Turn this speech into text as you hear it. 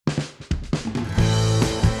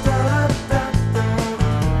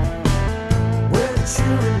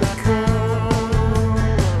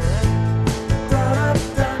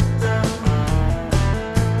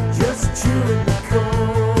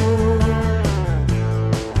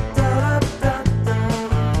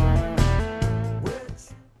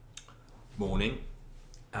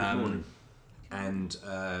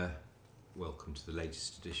welcome to the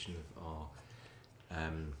latest edition of our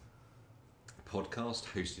podcast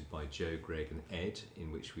hosted by Joe, Greg and Ed, in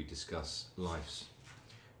which we discuss life's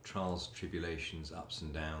trials, tribulations, ups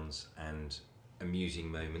and downs, and amusing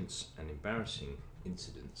moments and embarrassing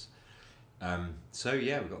incidents. So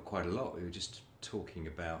yeah, we've got quite a lot. We were just talking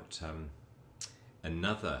about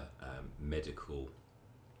another medical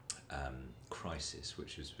crisis,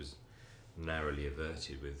 which was narrowly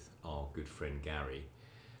averted with our good friend Gary,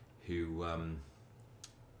 who,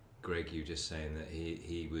 Greg, you were just saying that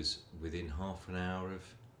he was within half an hour of...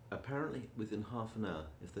 Apparently within half an hour,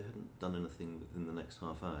 if they hadn't done anything within the next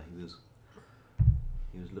half hour, he was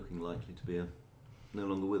looking likely to be no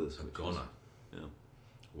longer with us. A goner. Yeah.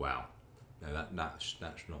 Wow. No, that's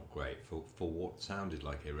not great for what sounded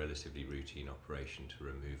like a relatively routine operation to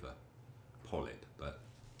remove a polyp, but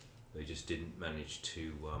they just didn't manage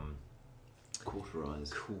to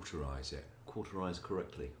cauterize it. Cauterize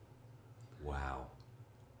correctly. Wow.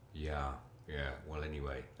 Yeah. Well,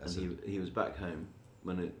 anyway, he was back home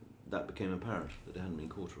when that became apparent that it hadn't been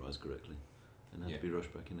cauterized correctly, and had to be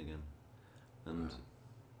rushed back in again, and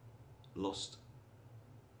lost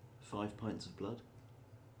 5 pints of blood.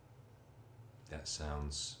 That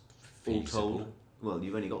sounds feasible. All told, well,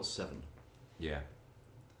 you've only got 7. Yeah.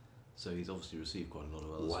 So he's obviously received quite a lot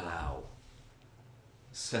of others. Wow.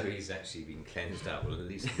 So he's actually been cleansed out. Well, at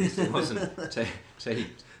least he wasn't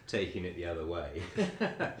taking it the other way,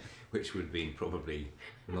 which would have been probably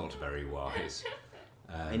not very wise.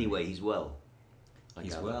 Anyway, he's well.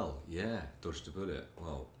 He's well, yeah. Dodged a bullet.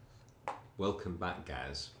 Well, welcome back,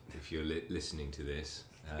 Gaz, if you're listening to this.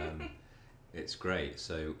 It's great.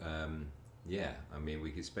 So, yeah, I mean,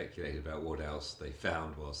 we could speculate about what else they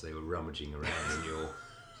found whilst they were rummaging around in your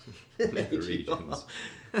nether regions.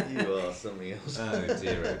 You are something else. Oh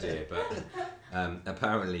dear. But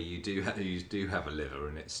apparently you do have a liver,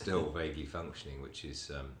 and it's still vaguely functioning, which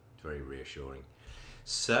is very reassuring.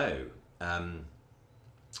 So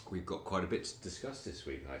we've got quite a bit to discuss this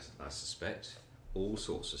week, I suspect. All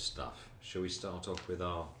sorts of stuff. Shall we start off with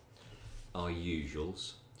our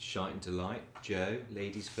usuals? Shite and delight. Joe,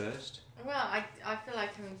 ladies first. Well, I feel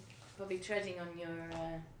like I'm probably treading on your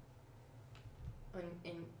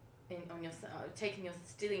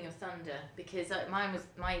stealing your thunder, because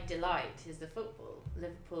my delight is the football.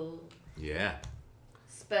 Liverpool, yeah,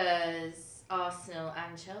 Spurs, Arsenal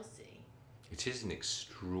and Chelsea. It is an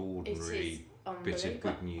extraordinary bit of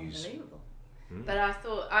good news. Unbelievable. But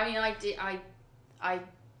I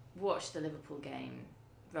watched the Liverpool game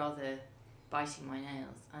rather biting my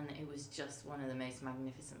nails, and it was just one of the most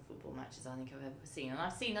magnificent football matches I think I've ever seen, and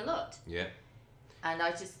I've seen a lot. Yeah. And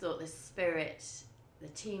I just thought the spirit, the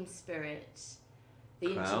team spirit,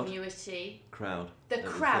 the ingenuity. The crowd.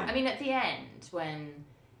 I mean, at the end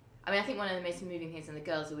I think one of the most moving things, and the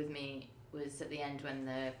girls were with me, was at the end when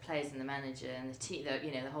the players and the manager and the team,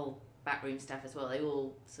 the whole backroom staff as well, they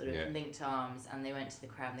all sort of linked arms and they went to the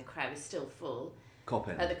crowd, and the crowd was still full.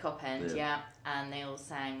 At the Cop End, yeah. And they all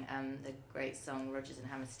sang the great song Rodgers and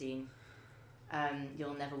Hammerstein,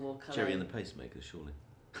 You'll Never Walk Alone. Jerry and the Pacemakers, surely.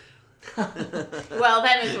 Well,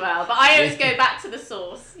 them as well, but I always go back to the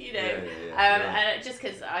source, and just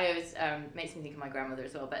because I always makes me think of my grandmother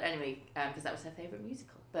as well. But anyway, because that was her favourite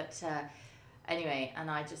musical. But anyway, and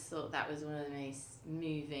I just thought that was one of the most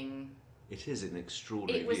moving. It is an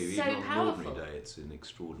extraordinary view. It was view. so Even powerful. on an ordinary day, it's an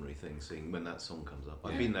extraordinary thing seeing when that song comes up.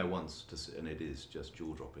 I've been there once, and it is just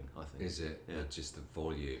jaw-dropping, I think. Is it? Yeah. Just the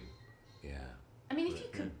volume. Yeah. I mean,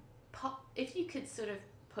 if you could sort of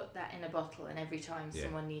put that in a bottle, and every time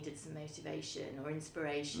someone needed some motivation or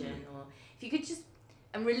inspiration, or if you could just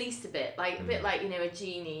release a bit like a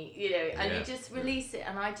genie, and you just release it,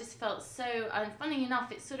 and I just felt so. And funny enough,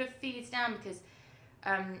 it sort of feeds down because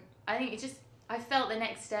I think I felt the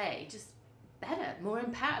next day just better, more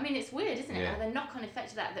empowered. I mean, it's weird, isn't it? How the knock-on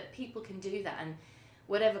effect of that people can do that, and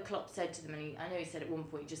whatever Klopp said to them, and I know he said at one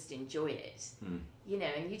point, just enjoy it, and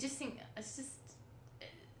you just think it's just.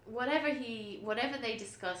 Whatever they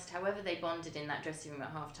discussed, however they bonded in that dressing room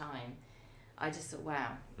at half time, I just thought,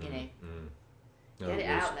 wow, get it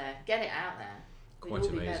out there. We'd all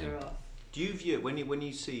be better off. Do you view it when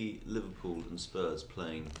you see Liverpool and Spurs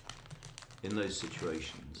playing in those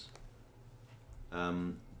situations?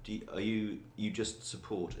 You just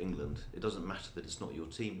support England? It doesn't matter that it's not your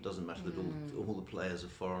team. It doesn't matter that all the players are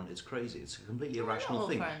foreign. It's crazy. It's a completely irrational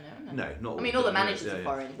thing. No, not all. I mean, all the managers are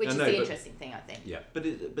foreign, which is the interesting thing, I think. Yeah, but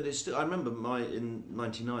it's still. I remember in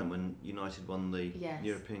 '99 when United won the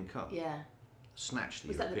European Cup. Yeah. Snatched the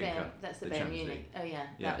was European that the Cup. That's the Bayern Munich. Oh yeah,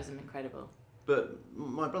 that was incredible. But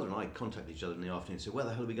my brother and I contacted each other in the afternoon and said, where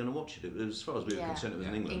the hell are we going to watch it? It was, as far as we were concerned, it was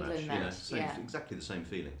an England match. Exactly the same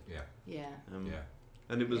feeling. Yeah.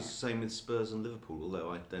 And it was the same with Spurs and Liverpool,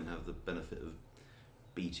 although I don't have the benefit of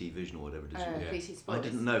BT Vision or whatever it is. BT Sport. I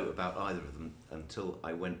didn't know about either of them until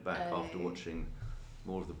I went back after watching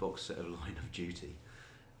more of the box set of Line of Duty.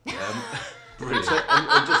 Brilliant.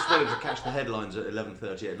 And just wanted to catch the headlines at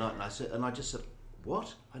 11:30 at night, and I just said,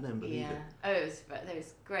 what? I don't believe it. Oh, it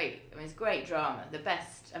was great. I mean, it's great drama. The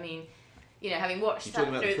best. I mean, having watched. You're talking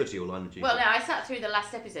about the footy or Line of Duty? Well, no, I sat through the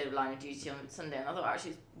last episode of Line of Duty on Sunday, and I thought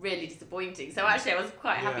actually it was really disappointing. So actually, I was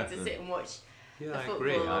quite happy to sit and watch. Yeah, I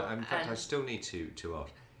agree. In fact, I still need to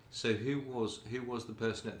ask. So, who was the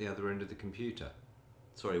person at the other end of the computer?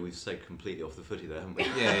 Sorry, we've stayed completely off the footy there, haven't we?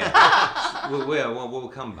 We'll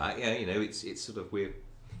come back. Yeah, it's sort of weird.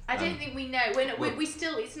 I don't think we know. We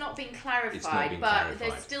still. It's not been clarified, but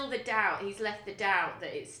there's still the doubt. He's left the doubt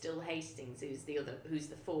that it's still Hastings who's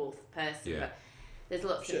the fourth person. Yeah. But there's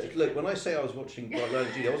lots of. Look, when I say I was watching Line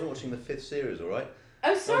of Duty, I wasn't watching the 5th series, all right?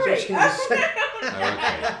 Oh, sorry.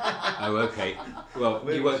 Okay. Well,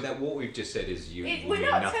 what we've just said is we're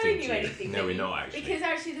not telling you anything. No, we're not actually. Because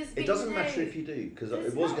actually, there's been it doesn't matter if you do, because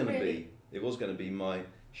it was going really. to be my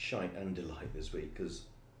shite and delight this week. Because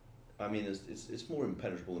I mean, it's more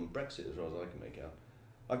impenetrable than Brexit as far as I can make out.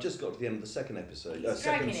 I've just got to the end of the second episode,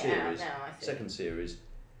 second series,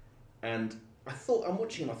 and I thought I'm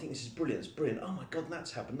watching and I think this is brilliant. It's brilliant. Oh my god,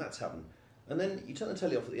 that's happened. And then you turn the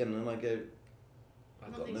telly off at the end, and I go,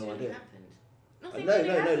 I've got no idea. No,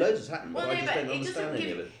 loads has happened, well, but I just don't understand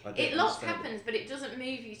any of it. Lots happens, but it doesn't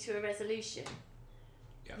move you to a resolution.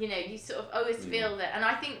 Yeah. You sort of always feel that, and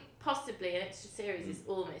I think possibly an extra series is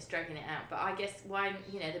almost dragging it out. But I guess why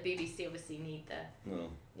the BBC obviously need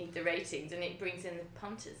the ratings, and it brings in the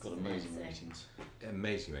punters. Got amazing ratings.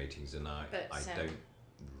 Amazing ratings, and I don't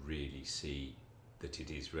really see that it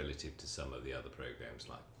is relative to some of the other programmes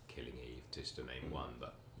like Killing Eve, just to name one,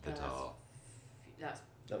 but that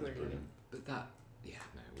that was brilliant. But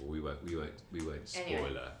we won't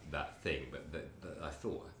spoiler that thing. But I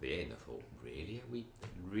thought at the end, really, are we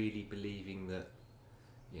really believing that?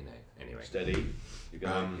 Anyway. Steady. You're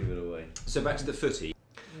going to give it away. So back to the footy.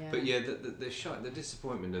 Yeah. But the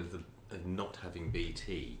disappointment of not having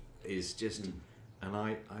BT is just, and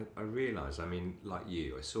I realise. I mean, like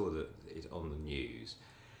you, I saw that it's on the news,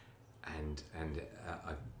 and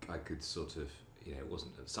I could sort of. It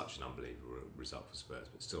wasn't such an unbelievable result for Spurs,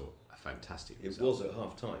 but still a fantastic result. It was at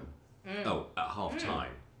half time. Oh, at half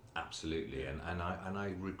time, absolutely. And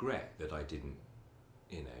I regret that I didn't,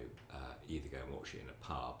 either go and watch it in a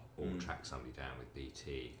pub or track somebody down with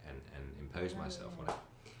BT and impose myself on it.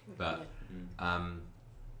 But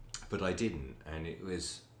I didn't, and it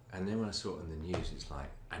was. And then when I saw it on the news, it's like,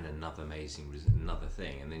 and another amazing, another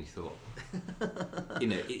thing. And then you thought,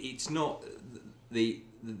 it's not the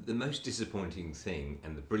most disappointing thing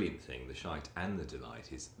and the brilliant thing, the shite and the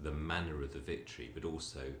delight, is the manner of the victory, but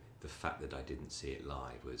also the fact that I didn't see it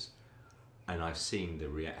live was. And I've seen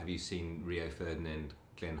have you seen Rio Ferdinand,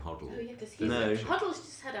 Glenn Hoddle? Oh yeah, because Hoddle's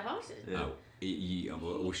just had a heart attack. Yeah.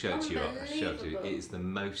 We'll show it to you. It's the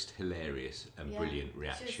most hilarious and brilliant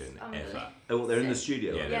reaction ever. Oh, well, they're in the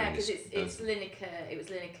studio. Yeah, because it's Lineker. It was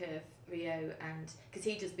Lineker, Rio, and because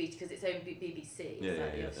he does because it's own BBC.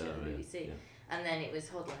 BBC. Yeah. And then it was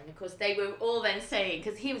Hoddle, and of course they were all then saying,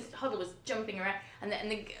 because Hoddle was jumping around, and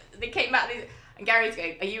they came back, and Gary was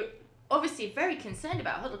going, "Are you obviously very concerned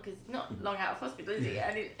about Hoddle because he's not long out of hospital, is he?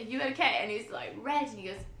 And are you okay?" And he's like red, and he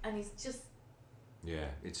goes, and he's just.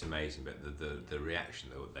 Yeah, it's amazing, but the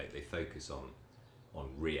reaction though, they focus on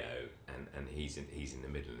Rio, and he's in the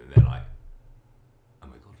middle, and they're like, oh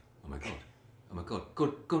my god,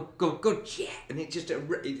 good, yeah, and it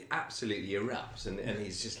absolutely erupts, and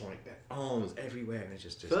he's just like arms everywhere, and it's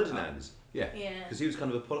just Ferdinand. Yeah, because he was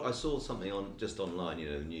kind of I saw something just online,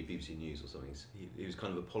 the new BBC News or something. He was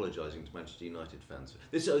kind of apologising to Manchester United fans.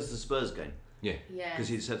 This was the Spurs game. Yeah. Because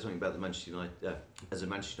he said something about the Manchester United as a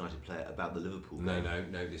Manchester United player about the Liverpool game.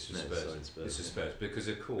 No. This was Spurs. This is Spurs because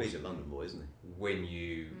of course he's a London boy, isn't he? When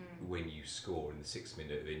you score in the 6th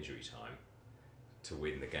minute of injury time to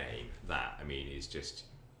win the game, is just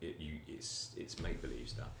it's make believe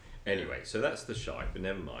stuff. Anyway, so that's the shite, but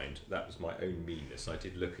never mind. That was my own meanness. I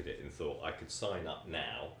did look at it and thought I could sign up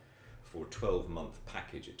now for a 12-month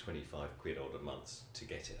package at £25 odd a month to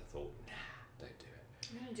get it. I thought, nah, don't do it.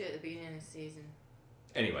 I'm going to do it at the beginning of the season.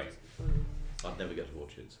 Anyway, I'd never get to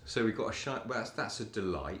watch it. So we got a shite. Well, that's a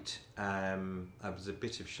delight. There was a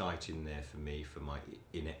bit of shite in there for me for my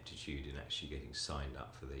ineptitude in actually getting signed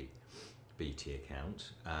up for the BT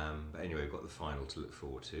account. But anyway, we've got the final to look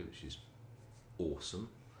forward to, which is awesome.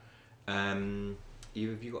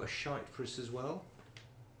 Have you got a shite for us as well?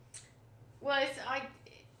 Well,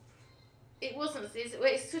 it wasn't.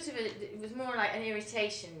 It's sort of it was more like an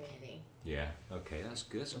irritation, really. Yeah. Okay, that's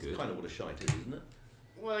good. That's good. Kind of what a shite is, isn't it?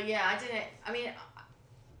 Well, yeah, I didn't. I mean,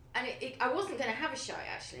 and I wasn't going to have a shite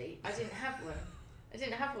actually. I didn't have one. I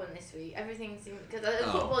didn't have one this week. Everything seemed because the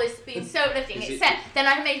football has been so uplifting. Except then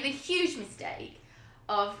I made the huge mistake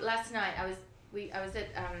of last night. I was at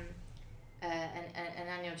an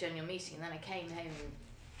annual general meeting, and then I came home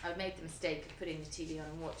and I made the mistake of putting the TV on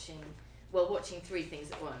and watching three things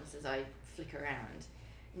at once as I flick around: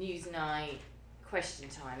 Newsnight, Question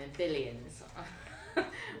Time, and Billions,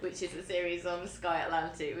 which is a series on Sky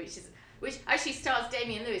Atlantic, which actually stars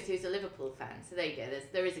Damian Lewis, who's a Liverpool fan. So there you go.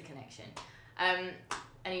 There is a connection. And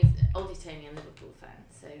he's oldie Tony, a Liverpool fan.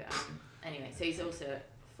 So anyway, so he's also a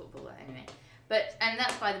footballer anyway. And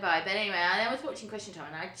that's by the by. But anyway, I was watching Question Time,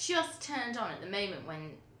 and I just turned on at the moment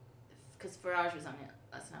because Farage was on it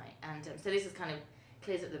last night, and so this is kind of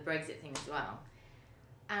clears up the Brexit thing as well.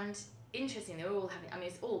 And interesting, they were all having. I mean,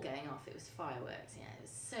 it's all going off. It was fireworks. Yeah, it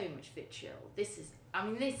was so much vitriol. This is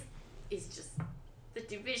just the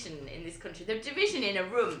division in this country. The division in a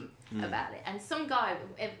room about it. And some guy,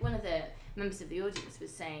 one of the members of the audience,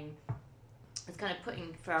 was kind of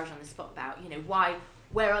putting Farage on the spot about,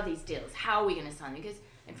 where are these deals? How are we going to sign them? Because,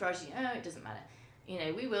 and Farage, it doesn't matter.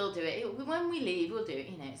 We will do it. When we leave, we'll do it.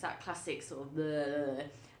 It's that classic sort of blah.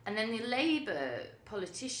 And then the Labour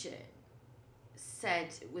politician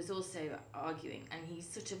was also arguing, and he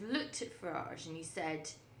sort of looked at Farage and he said,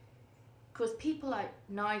 of course, people like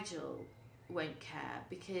Nigel won't care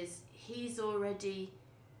because he's already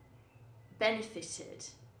benefited,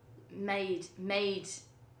 made,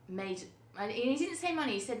 and he didn't say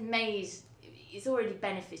money, he said made, he's already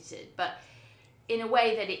benefited, but in a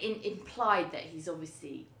way that it implied that he's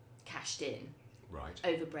obviously cashed in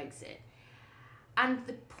over Brexit. And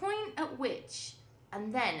the point at which,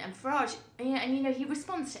 and Farage, he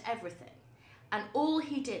responds to everything, and all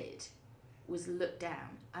he did was look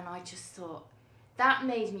down, and I just thought, that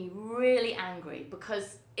made me really angry,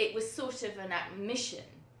 because it was sort of an admission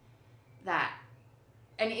that,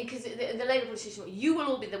 and because the Labour politician, you will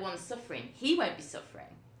all be the ones suffering. He won't be suffering.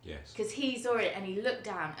 Yes. Because he's already, and he looked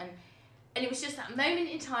down, and it was just that moment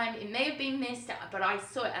in time. It may have been missed, but I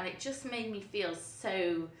saw it, and it just made me feel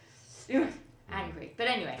so angry. But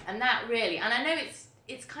anyway, and that really, and I know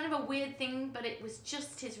it's kind of a weird thing, but it was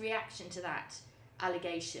just his reaction to that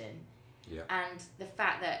allegation, and the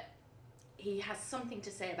fact that he has something to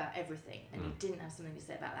say about everything, and he didn't have something to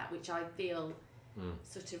say about that, which I feel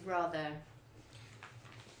sort of rather,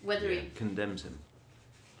 whether he condemns him.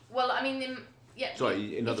 Well, I mean,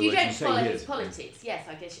 sorry, in if other you words, don't you say follow he his is. politics, yes,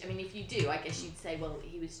 I guess. I mean, if you do, I guess you'd say, well,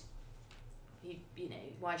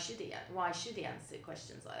 why should he answer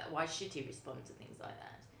questions like that? Why should he respond to things like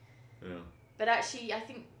that? Yeah. But actually, I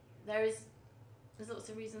think there's lots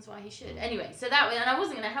of reasons why he should. Anyway, so that way, and I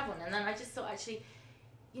wasn't going to have one, and then I just thought, actually,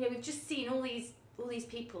 we've just seen all these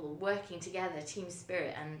people working together, team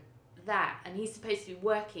spirit, and he's supposed to be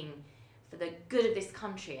working for the good of this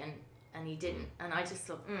country, and he didn't, and I just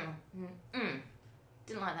thought,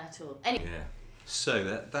 didn't like that at all. Anyway. Yeah. So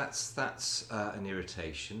that's an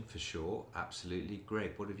irritation for sure. Absolutely,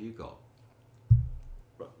 Greg. What have you got?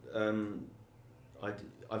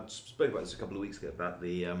 I spoke about this a couple of weeks ago about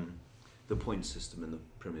the point system in the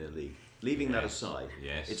Premier League. Leaving that aside,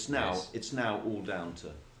 it's now all down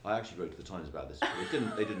to. I actually wrote to the Times about this.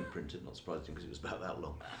 They didn't print it, not surprising, because it was about that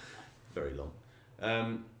long, very long.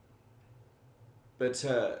 But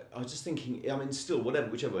I was just thinking. I mean, still,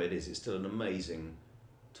 whichever way it is, it's still an amazing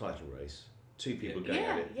title race. Two people going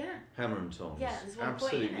at it, hammer and tongs. Yeah, there's one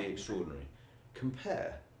absolutely point in it. Extraordinary.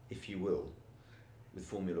 Compare, if you will, with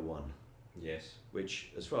Formula One. Yes.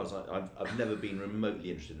 Which, as far as I've never been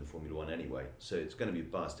remotely interested in Formula One anyway, so it's going to be a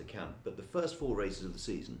biased account. But the first 4 races of the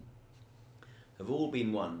season have all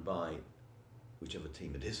been won by whichever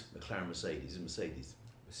team it is, McLaren, Mercedes.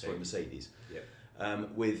 Yep.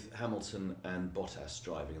 With Hamilton and Bottas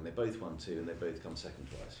driving, and they both won 2, and they both come second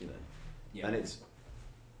twice. Yep. And it's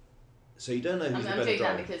so you don't know who's the better I'm doing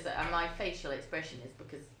driver. that because my facial expression is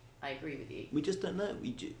because I agree with you. We just don't know.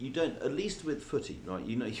 You don't. At least with footy, right?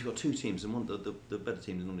 You've got 2 teams, and the better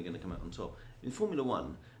team is normally going to come out on top. In Formula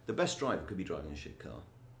One, the best driver could be driving a shit car.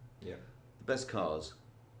 Yeah. The best cars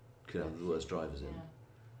could have the worst drivers in. Yeah.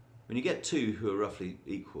 When you get 2 who are roughly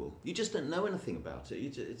equal, you just don't know anything about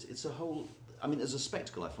it. It's a whole. I mean, as a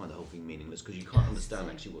spectacle, I find the whole thing meaningless because you can't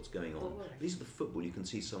understand actually what's going on. At least with the football, you can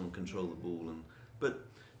see someone control the ball,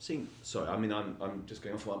 sorry, I mean, I'm just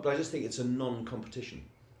going off one, but I just think it's a non-competition.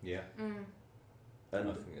 Yeah. And I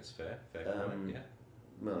think that's fair. Fair comment. Yeah.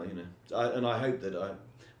 well, you know, I hope that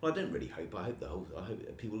well, I don't really hope. I hope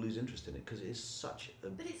that people lose interest in it because it is such a.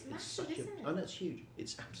 But it's massive, isn't it? I know it's huge.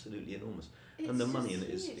 It's absolutely enormous, It's and the just money in it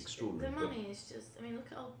is huge. extraordinary. The money is just. I mean, look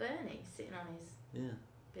at old Bernie sitting on his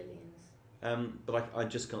billions. But I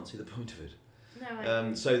just can't see the point of it. No, I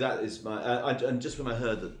agree. So that is my. And just when I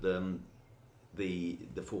heard that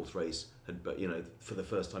the fourth race had, but you know, for the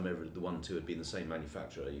first time ever, the 1 and 2 had been the same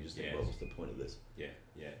manufacturer. You just think, Yes. well, what's the point of this? Yeah.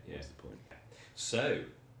 What's the point? So,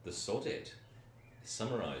 the Sodded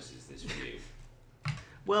summarises this review.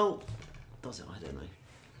 Well, does it? I don't know.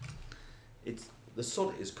 It's the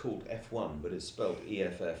sod is called F1, but it's spelled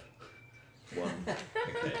EFF. 1.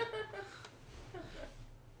 Okay.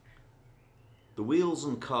 The wheels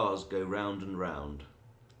and cars go round and round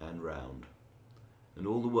and round, and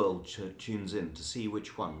all the world tunes in to see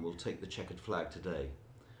which one will take the checkered flag today.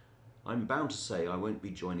 I'm bound to say I won't be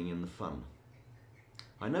joining in the fun.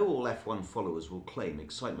 I know all F1 followers will claim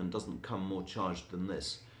excitement doesn't come more charged than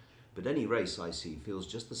this, but any race I see feels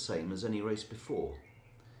just the same as any race before.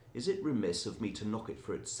 Is it remiss of me to knock it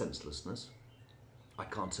for its senselessness? I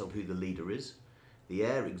can't tell who the leader is. The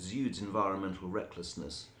air exudes environmental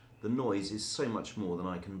recklessness. The noise is so much more than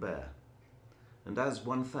I can bear. And as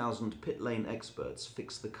 1,000 pit lane experts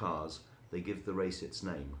fix the cars, they give the race its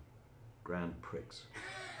name. Grand Prix.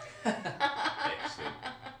 Excellent.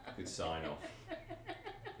 Good sign off.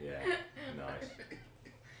 Yeah, nice.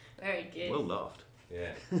 Very good. Well laughed.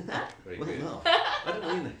 Yeah, very Well good. laughed. I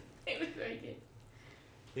don't mean It was very good.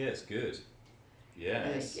 Yeah, it's good. Yeah.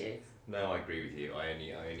 Yes. Very good. No, I agree with you. I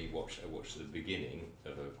only watched the beginning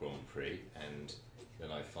of a Grand Prix, and then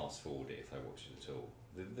I fast forward it if I watch it at all.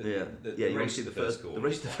 The you want to race see of the first the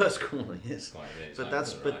race of the first corner, yes. Quite an But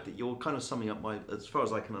excitement, right? you're kind of summing up as far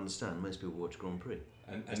as I can understand, most people watch Grand Prix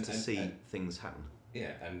and to see things happen.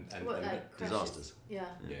 Yeah, and What, like crashes? disasters. Yeah.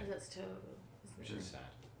 Yeah. Oh, that's terrible. which Isn't is it? sad.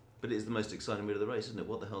 But it is the most exciting bit of the race, isn't it?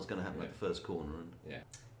 What the hell's going to happen Yeah. at the first corner? And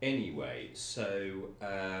Anyway, so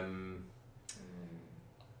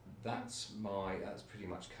that's pretty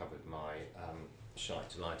much covered my shite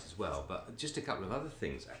delight as well. But just a couple of other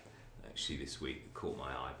things actually this week that caught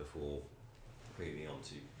my eye before moving on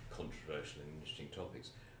to controversial and interesting topics.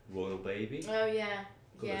 Royal baby. Oh yeah.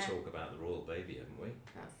 Got Yeah. to talk about the royal baby, haven't we?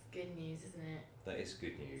 That's good news, isn't it? That is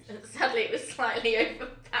good news. And sadly, it was slightly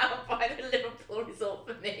overpowered by the Liverpool result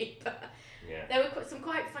for me. But Yeah. there were some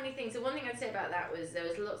quite funny things. The one thing I'd say about that was there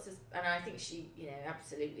was lots of, and I think she,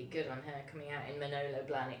 absolutely good on her coming out in Manolo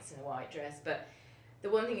Blahniks in a white dress. But the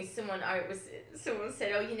one thing is, someone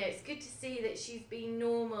said, oh, it's good to see that she's been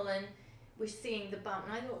normal and we're seeing the bump.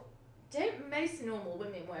 And I thought, don't most normal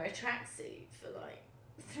women wear a tracksuit for like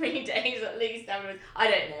 3 days at least? I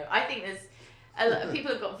don't know. I think there's a lot of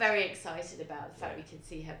people have got very excited about the fact we could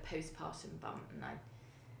see her postpartum bump, and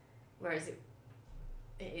whereas it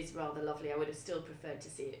is rather lovely. I would have still preferred to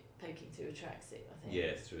see it poking through a tracksuit. I think.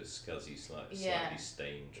 Yeah, through a scuzzy, slightly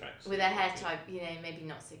stained tracksuit. With her hair type, maybe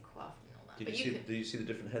not so coiffed and all that. did you see the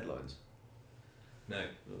different headlines? No.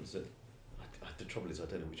 What was it? The trouble is, I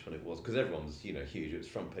don't know which one it was because everyone's huge. It was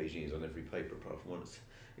front page news on every paper apart from one.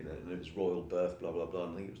 And it was royal birth, blah blah blah.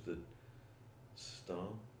 And I think it was the Star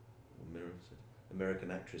or Mirror.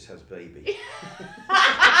 American actress has baby.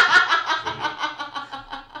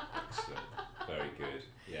 Excellent. Very good.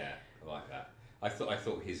 Yeah, I like that. I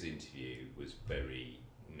thought his interview was very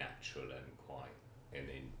natural and quite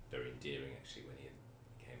very endearing actually when he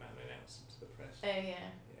came out and announced it to the press. Oh yeah.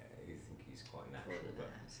 Yeah, I think he's quite natural.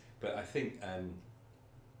 But I think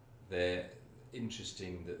they're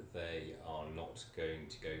interesting that they are not going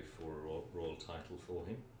to go for a royal title for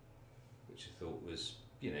him, which I thought was,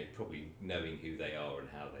 probably knowing who they are and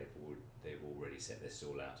how they've already set their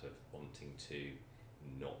stall out of wanting to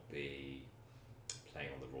not be playing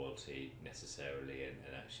on the royalty necessarily and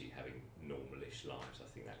actually having normalish lives. I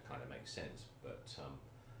think that kind of makes sense, but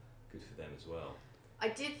good for them as well. I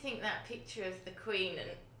did think that picture of the Queen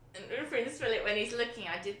and Prince Philip when he's looking,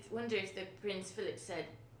 I did wonder if the Prince Philip said,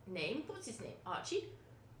 what's his name? Archie?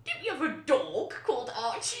 Don't you have a dog called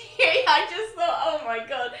Archie? I just thought, oh my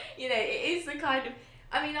god, it is the kind of,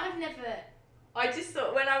 I just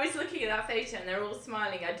thought when I was looking at that photo and they're all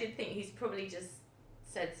smiling, I did think he's probably just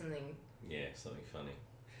said something. Yeah, something funny.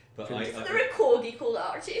 But Is there a corgi called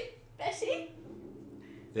Archie? Betty?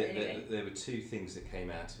 There were two things that came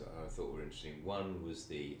out I thought were interesting. One was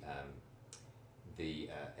the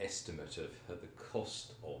estimate of the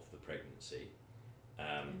cost of the pregnancy,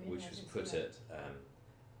 which was put at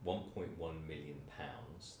 £1.1 million,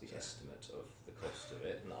 the estimate of the cost of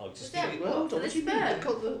it, and I'll just that- give you. Well, hold on, For what the do you mean?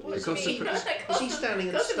 sperm? What The cost of is he standing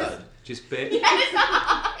at the stud? Just bear.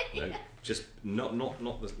 Yes. No, just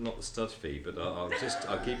not the stud fee, but I'll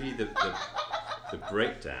give you the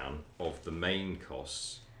breakdown of the main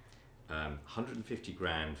costs. 150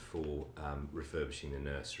 grand for refurbishing the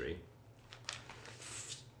nursery.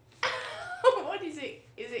 What is it?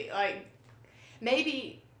 Is it like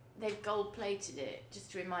maybe they've gold plated it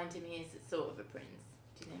just to remind him he is a sort of a prince?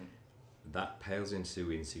 Do you think? That pales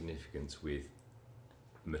into insignificance with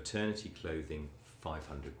maternity clothing,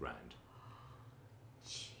 500 grand.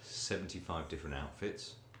 75 different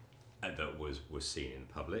outfits that was seen in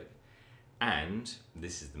public. And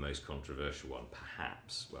this is the most controversial one,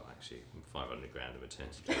 perhaps. Well, actually, 500 grand of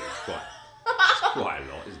maternity clothing is quite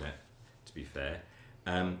a lot, isn't it? To be fair.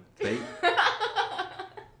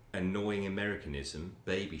 Annoying Americanism,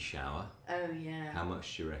 baby shower. Oh yeah. How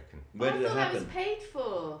much do you reckon? Where did it I thought happen? that was paid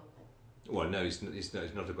for Well, no, it's not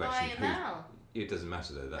a by question. a mal. It doesn't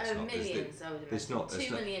matter though. That's Oh, not. millions, I would it's imagine. not- it's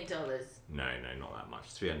 $2 not- million. No, not that much.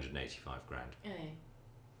 385 grand. Oh.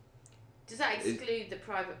 Does that exclude the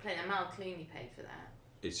private plane? Amal Clooney paid for that.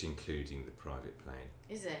 It's including the private plane.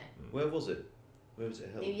 Is it? Where was it? Where was it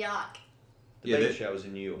held? New York. The Yeah, baby that- shower was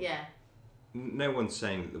in New York. Yeah. No one's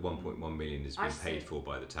saying that the 1.1 million has been I've paid seen- for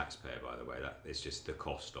by the taxpayer. By the way, that it's just the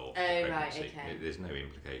cost of Oh, the right, pregnancy. okay. There's no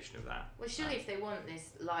implication of that. Well, surely if they want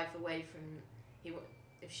this life away from,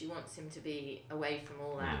 if she wants him to be away from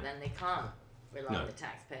all that, then they can't rely on the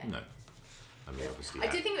taxpayer. No, I mean obviously. I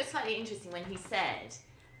did think it was slightly interesting when he said,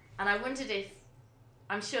 and I wondered if,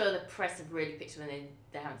 I'm sure the press have really picked up and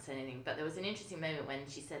they haven't said anything, but there was an interesting moment when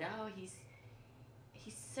she said, "Oh, he's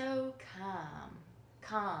so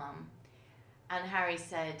calm," and Harry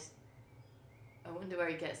said, "I wonder where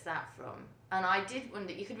he gets that from." And I did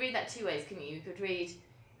wonder. You could read that two ways, couldn't you? You could read,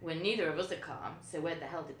 "Well, neither of us are calm, so where the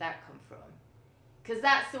hell did that come from?" Because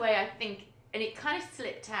that's the way I think, and it kind of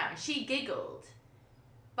slipped out. And she giggled,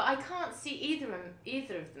 but I can't see either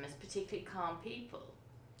of them as particularly calm people.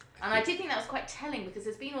 And I did think that was quite telling because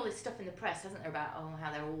there's been all this stuff in the press, hasn't there, about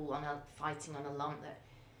how they're all fighting on a lump, that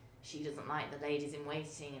she doesn't like the ladies in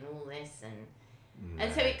waiting and all this,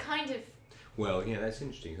 and so it kind of. Well, yeah, that's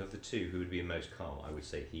interesting. Of the two, who would be most calm? I would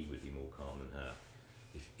say he would be more calm than her.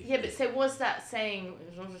 But so was that saying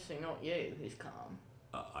it's obviously not you who's calm?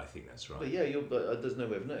 I think that's right. But yeah, but there's no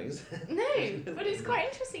way of knowing. Is there? No, but it's quite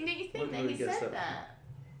interesting, don't you think, that he said that?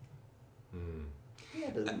 Yeah,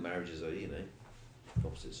 the marriages are,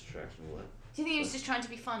 opposites attract and all that. Do you think he was just trying to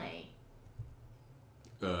be funny?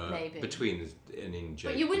 Maybe. Between an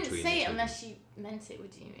in-joke. But you wouldn't between say the it two. unless you meant it,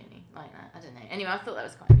 would you, really? Like that? I don't know. Anyway, I thought that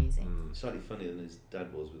was quite amusing. Slightly funnier than his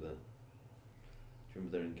dad was with that. Do you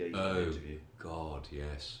remember their engagement interview? God,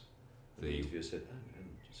 yes. The interviewer said, and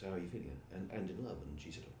so how are you feeling? And in love? And she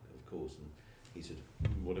said, of course. And he said,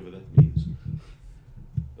 whatever that means.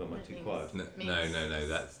 Not much too quiet. No.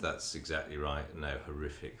 That's exactly right. No,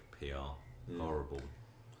 horrific PR. Yeah. Horrible.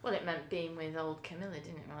 Well, it meant being with old Camilla,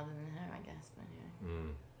 didn't it, rather than her, I guess. But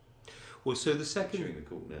anyway. Well, so the second. Chewing the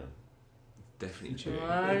cork now. Definitely chewing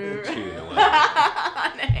away.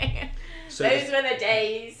 No. So Those were the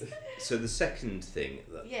days. So the second thing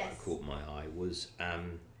that Yes. caught my eye was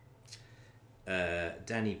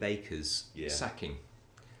Danny Baker's sacking.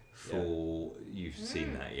 You've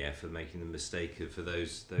seen that, for making the mistake of, for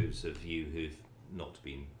those of you who've not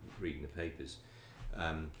been reading the papers,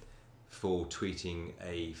 for tweeting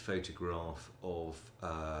a photograph of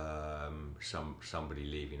somebody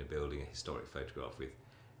leaving a building, a historic photograph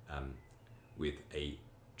with a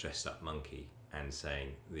dressed up monkey, and saying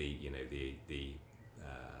the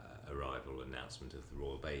arrival announcement of the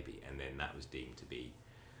royal baby, and then that was deemed to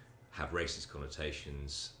have racist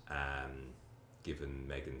connotations, given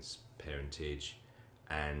Meghan's parentage,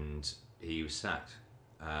 and he was sacked,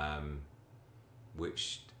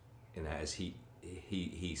 which, as he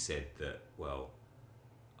said that, well,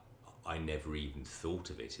 I never even thought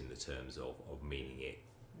of it in the terms of meaning it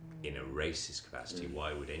in a racist capacity.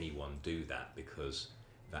 Why would anyone do that? Because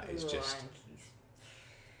that is just.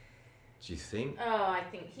 Do you think? Oh, I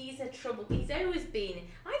think he's a trouble. He's always been.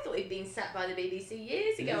 I thought he'd been sacked by the BBC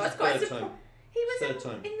years ago. I was quite surprised. He was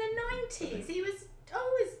in the 90s. He was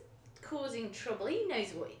always causing trouble. He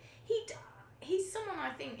knows what he's someone,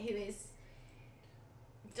 I think, who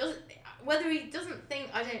doesn't. Whether he doesn't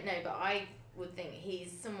think, I don't know, but I would think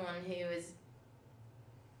he's someone who is.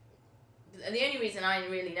 And the only reason I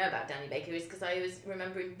really know about Danny Baker is because I always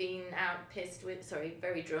remember him being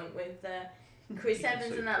very drunk with Chris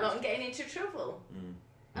Evans and that lot, and getting into trouble.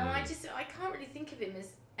 And I can't really think of him as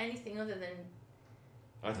anything other than.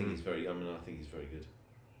 I think he's very. I think he's very good.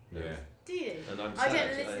 Yeah. Do you? And I'm I sad.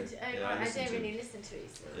 don't listen to. yeah, I listen don't to really him. listen to it,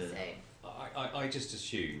 Yeah. so I just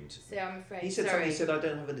assumed. so I'm afraid. He said Sorry. something. He said, "I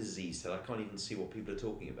don't have a disease, so I can't even see what people are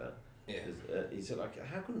talking about." Yeah. He said, "Like,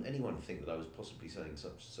 how can anyone think that I was possibly saying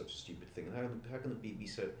such a stupid thing? And how can the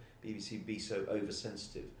BBC be so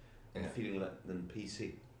oversensitive and feeling like and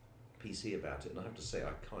PC about it?" And I have to say,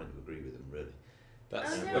 I kind of agree with him, really.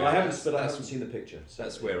 That's, Oh, no. But I haven't seen the picture. So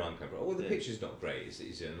That's where I'm coming from. Well, the Yeah. picture's not great. It's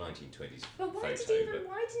a 1920s But why photo.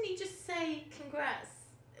 why didn't he just say congrats?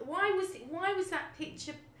 Why was that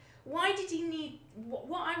picture? Why did he need?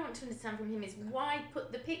 What I want to understand from him is why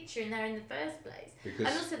put the picture in there in the first place. Because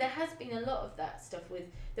And also, there has been a lot of that stuff with.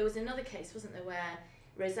 There was another case, wasn't there, where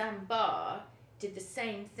Roseanne Barr did the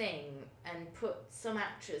same thing and put some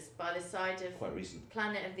actress by the side of quite recent.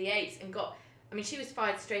 Planet of the Apes and got. I mean, she was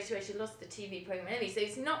fired straight away. She lost the TV program anyway. So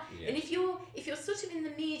it's not. Yeah. And if you're sort of in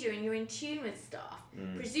the media and you're in tune with stuff,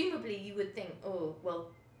 presumably you would think, oh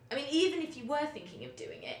well. I mean, even if you were thinking of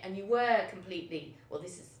doing it and you were completely, well,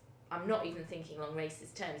 this is. I'm not even thinking on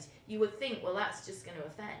racist terms. You would think, well, that's just going to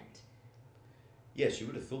offend. Yes, you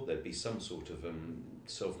would have thought there'd be some sort of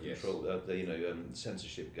self-control,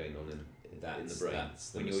 censorship going on in the brain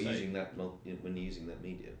That's the when mistake. you're using that when you're using that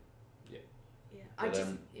media. Yeah, But,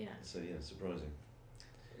 yeah. So yeah, surprising.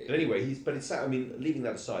 But anyway, leaving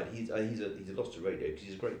that aside, he's a loss to radio because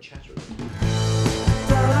he's a great chatterer.